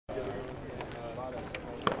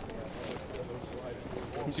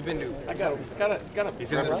You've been to. I gotta.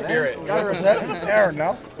 He's in the spirit. Got to represent Aaron,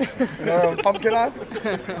 no? You know, pumpkin on?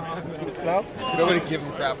 No? Nobody give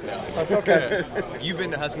him crap now. That's okay. You've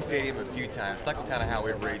been to Husky Stadium a few times. Talk about kind of how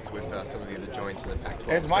it rates with some of the other joints in the Pac-12.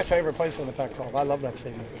 It's my favorite place in the Pac-12. I love that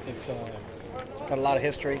stadium. It's got a lot of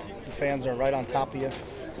history. The fans are right on top of you.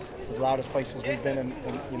 It's the loudest places we've been in,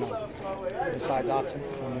 you know, besides Autzen.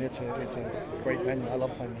 I mean, it's a great venue. I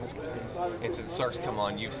love playing in Husky Stadium. And since Sark's come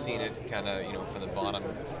on, you've seen it kind of, you know, from the bottom,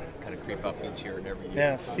 kind of creep up each year and every year.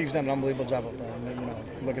 Yeah, Steve's done an unbelievable job up there. And, you know,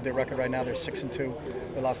 look at their record right now. They're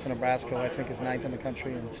 6-2. They lost to Nebraska, who I think is 9th in the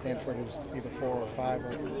country, and Stanford is either 4 or 5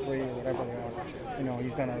 or 3 or whatever they are. You know,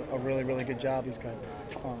 he's done a really, really good job. He's got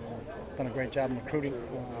done a great job in recruiting.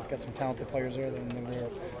 He's got some talented players there, and there are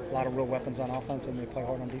a lot of real weapons on offense, and they play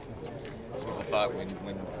hard on defense. That's what we thought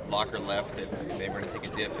when Locker left, that they were going to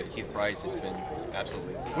take a dip, but Keith Price has been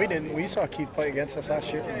absolutely. We didn't. We saw Keith play against us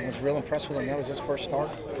last year, and was real impressed with him. That was his first start.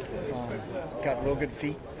 Got real good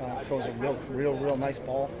feet. Throws a real nice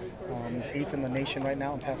ball. He's 8th in the nation right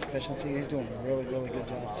now in pass efficiency. He's doing a really good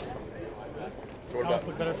job. Thomas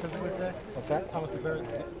looked better physically today? What's that? Thomas looked better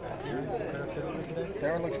physically today?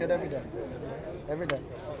 Darren looks good every day. Every day.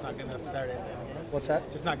 Just not good enough Saturday to stay in the game? What's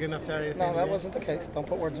that? Just not good enough Saturday to stay in No, the game? that wasn't the case. Don't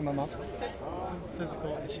put words in my mouth.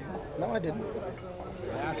 Physical issues. No, I didn't.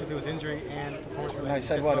 I asked if it was injury and performance-related. No, I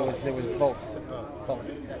said what? It was both. I said both.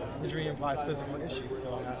 Both. Injury implies physical issues,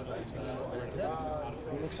 so I'm asking if you think it's just better today.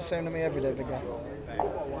 He looks the same to me every day, big guy. Thanks.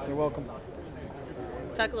 You're welcome.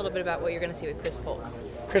 Talk a little bit about what you're going to see with Chris Polk.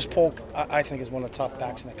 Chris Polk, I think, is one of the top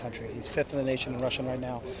backs in the country. He's 5th in the nation in rushing right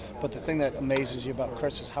now. But the thing that amazes you about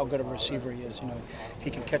Chris is how good of a receiver he is. You know, he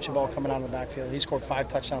can catch a ball coming out of the backfield. He scored 5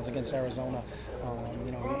 touchdowns against Arizona.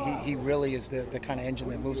 You know, he really is the kind of engine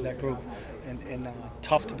that moves that group. And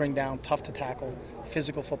tough to bring down, tough to tackle,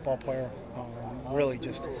 physical football player. Really,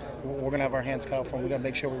 just we're going to have our hands cut out for him. We're going to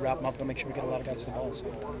make sure we wrap him up and make sure we get a lot of guys to the ball. So.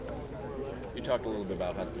 You talked a little bit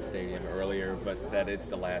about Husky Stadium earlier, but that it's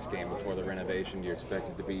the last game before the renovation. Do you expect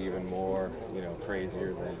it to be even more, you know,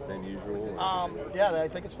 crazier than usual? Yeah, I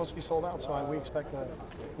think it's supposed to be sold out, so we expect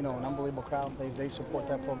an unbelievable crowd. They support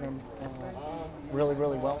that program really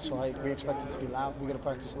well. So we expect it to be loud. We're going to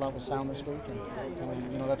practice a lot with sound this week,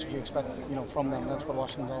 and you know, that's what you expect, you know, from them. That's what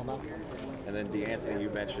Washington's all about. And then DeAnthony, you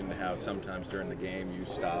mentioned how sometimes during the game you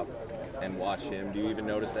stop and watch him. Do you even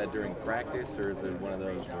notice that during practice, or is it one of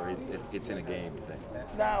those where it's in a game thing?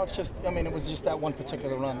 No, it's just, I mean, it was just that one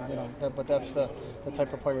particular run, you know, but that's the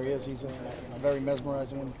type of player he is. He's very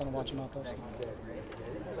mesmerizing when you kind of watch him out there.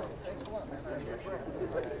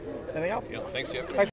 Anything else? Yeah, thanks, Jeff. Thanks.